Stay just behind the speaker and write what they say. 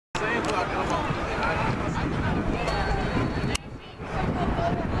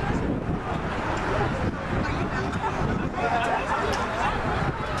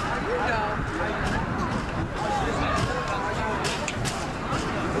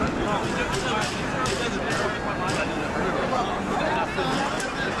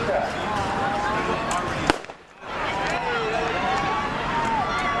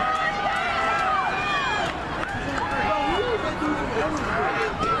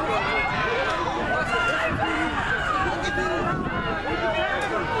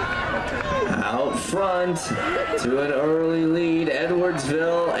Out front to an early lead,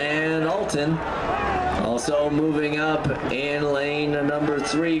 Edwardsville and Alton. Also moving up in lane number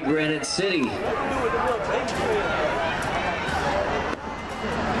 3, Granite City.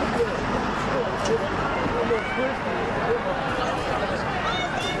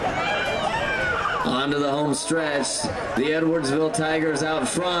 Onto the home stretch, the Edwardsville Tigers out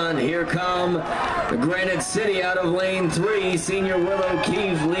front. Here come the Granite City out of lane 3. Senior Willow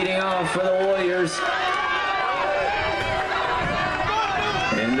Keefe leading off for the Warriors.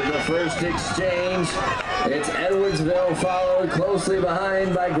 Into the first exchange, it's Edwardsville followed closely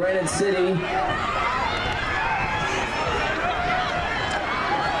behind by Granite City.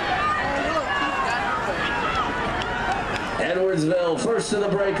 Edwardsville first to the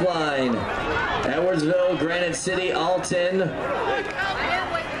break line. Edwardsville, Granite City, Alton.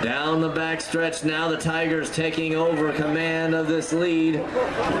 Down the backstretch now, the Tigers taking over command of this lead.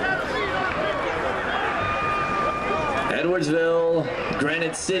 Edwardsville,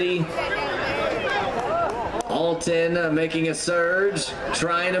 Granite City, Alton making a surge,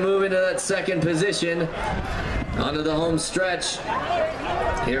 trying to move into that second position. Onto the home stretch.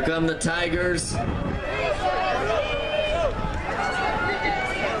 Here come the Tigers.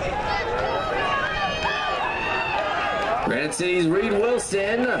 Granite City's Reed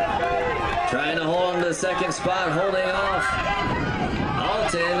Wilson trying to hold on to the second spot, holding off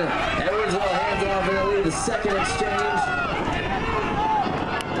Alton. Edwardsville hands off in the lead, the second exchange.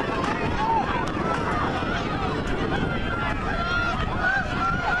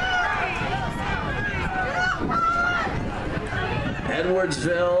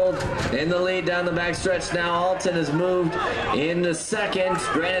 Edwardsville in the lead down the backstretch now. Alton has moved into second.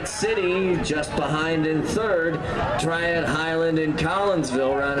 Granite City just behind in third. Triad, Highland, and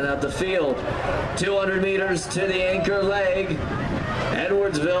Collinsville rounding out the field. 200 meters to the anchor leg.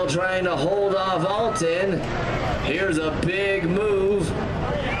 Edwardsville trying to hold off Alton. Here's a big move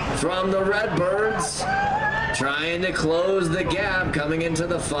from the Redbirds, trying to close the gap coming into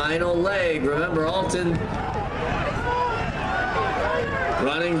the final leg. Remember, Alton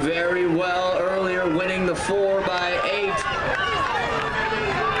running very well earlier, winning the 4x8.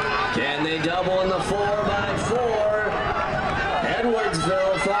 Can they double in the 4x4?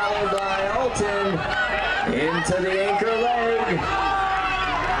 Edwardsville followed by Alton into the anchor leg.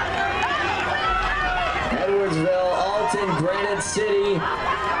 Edwardsville, Alton, Granite City,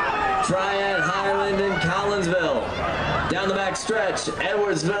 Triad, Highland, and Collinsville. Down the back stretch,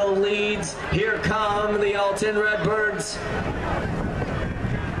 Edwardsville leads. Here come the Alton Redbirds.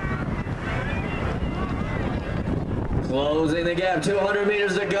 Closing the gap, 200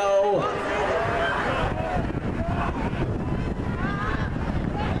 meters to go.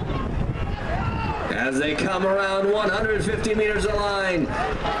 As they come around 150 meters of line,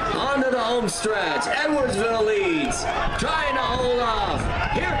 onto the home stretch. Edwardsville leads, trying to hold off.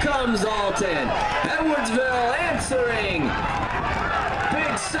 Here comes Alton. Edwardsville answering.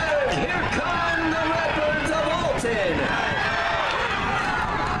 Big surge, here come the Redbirds of Alton.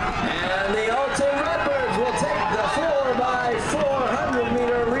 And the Alton Redbirds will take the 4x400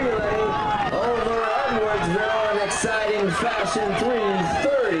 meter relay over Edwardsville in exciting fashion.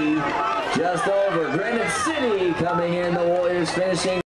 3:30 just over. Granite City coming in, the Warriors finishing